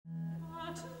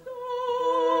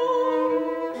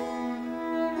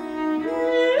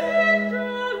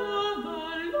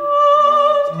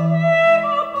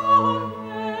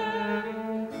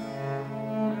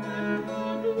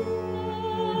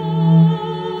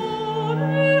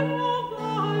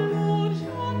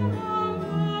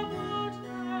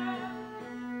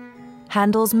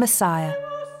Handel's Messiah.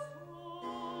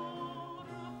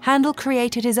 Handel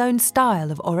created his own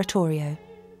style of oratorio.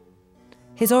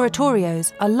 His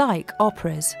oratorios are like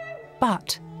operas,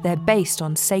 but they're based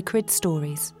on sacred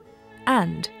stories,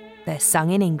 and they're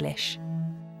sung in English.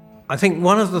 I think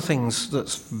one of the things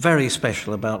that's very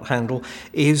special about Handel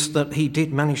is that he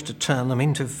did manage to turn them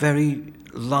into very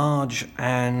large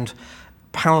and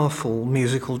powerful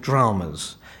musical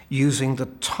dramas, using the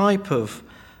type of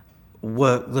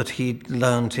work that he'd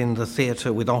learnt in the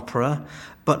theatre with opera,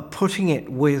 but putting it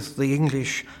with the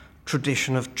English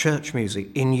tradition of church music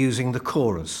in using the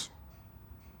chorus.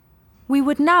 We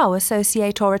would now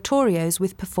associate oratorios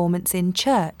with performance in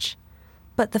church,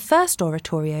 but the first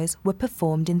oratorios were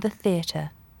performed in the theatre.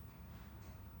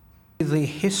 The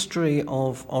history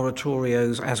of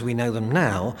oratorios as we know them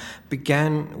now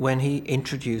began when he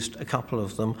introduced a couple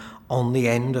of them on the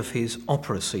end of his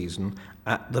opera season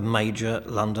at the major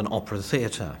London Opera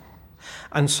Theatre.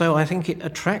 And so I think it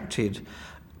attracted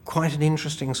quite an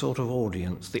interesting sort of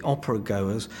audience, the opera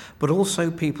goers, but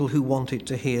also people who wanted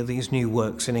to hear these new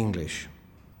works in English.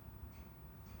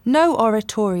 No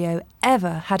oratorio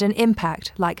ever had an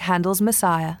impact like Handel's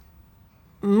Messiah.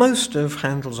 Most of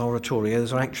Handel's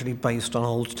oratorios are actually based on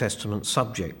Old Testament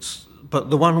subjects,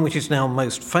 but the one which is now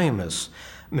most famous,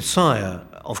 Messiah,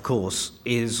 of course,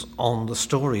 is on the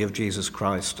story of Jesus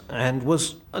Christ and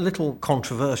was a little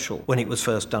controversial when it was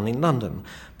first done in London,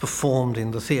 performed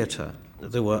in the theatre.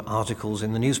 There were articles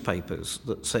in the newspapers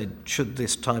that said, should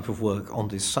this type of work on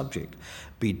this subject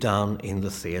be done in the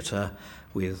theatre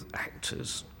with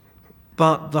actors?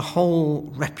 But the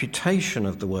whole reputation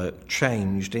of the work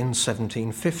changed in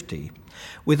 1750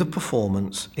 with a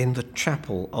performance in the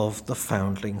chapel of the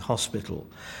Foundling Hospital,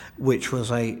 which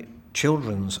was a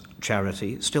children's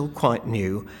charity, still quite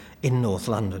new, in North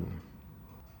London.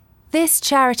 This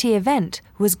charity event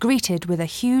was greeted with a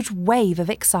huge wave of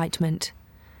excitement.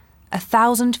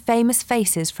 1,000 famous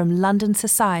faces from London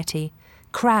society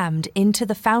crammed into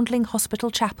the Foundling Hospital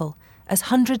chapel as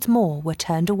hundreds more were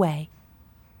turned away.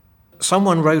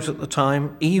 Someone wrote at the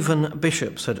time, even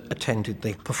bishops had attended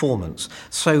the performance.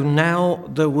 So now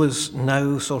there was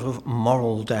no sort of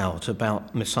moral doubt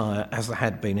about Messiah as there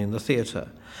had been in the theatre.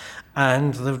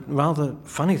 And the rather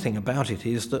funny thing about it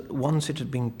is that once it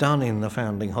had been done in the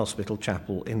Foundling Hospital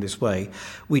chapel in this way,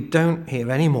 we don't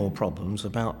hear any more problems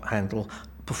about Handel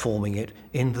performing it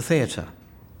in the theatre.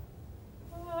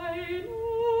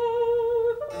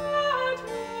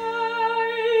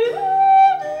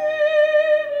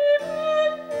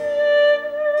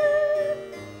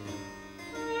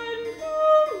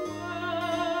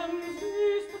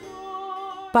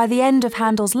 By the end of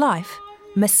Handel's life,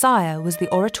 Messiah was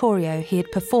the oratorio he had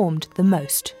performed the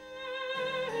most.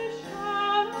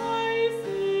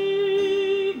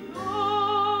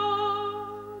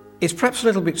 It's perhaps a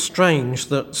little bit strange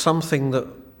that something that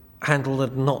Handel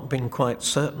had not been quite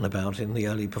certain about in the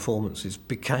early performances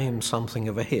became something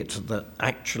of a hit, that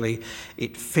actually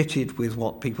it fitted with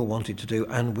what people wanted to do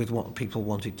and with what people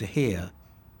wanted to hear.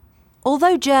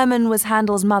 Although German was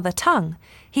Handel's mother tongue,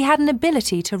 he had an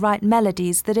ability to write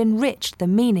melodies that enriched the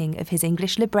meaning of his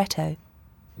English libretto.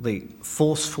 The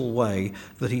forceful way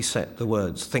that he set the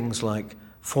words, things like,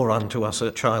 "For unto us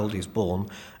a child is born,"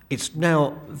 it's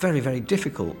now very, very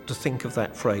difficult to think of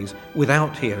that phrase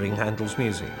without hearing Handel's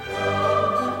music.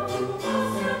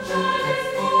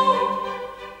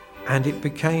 And it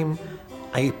became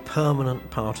a permanent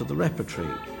part of the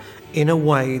repertory in a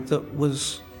way that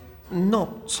was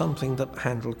not something that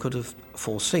Handel could have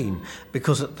foreseen,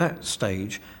 because at that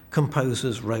stage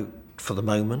composers wrote for the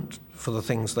moment, for the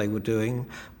things they were doing,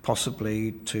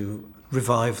 possibly to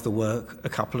revive the work a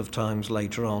couple of times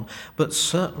later on, but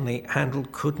certainly Handel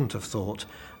couldn't have thought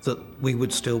that we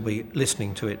would still be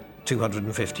listening to it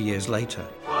 250 years later.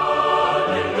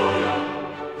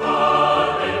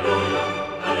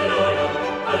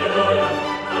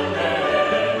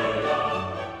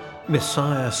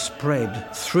 Messiah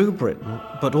spread through Britain,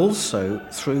 but also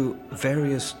through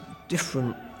various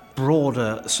different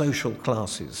broader social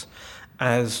classes,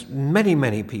 as many,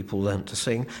 many people learnt to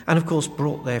sing, and of course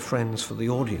brought their friends for the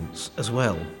audience as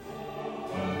well.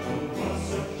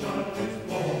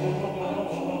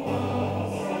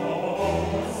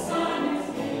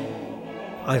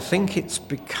 I think it's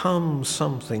become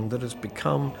something that has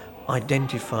become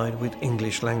identified with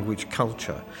English language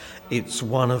culture. It's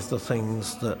one of the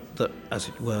things that, as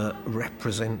it were,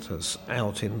 represent us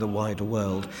out in the wider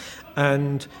world.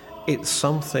 And it's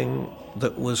something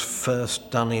that was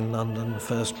first done in London,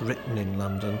 first written in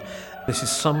London. This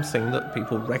is something that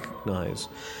people recognise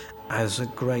as a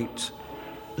great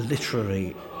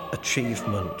literary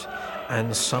achievement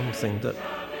and something that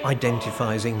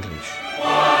identifies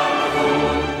English.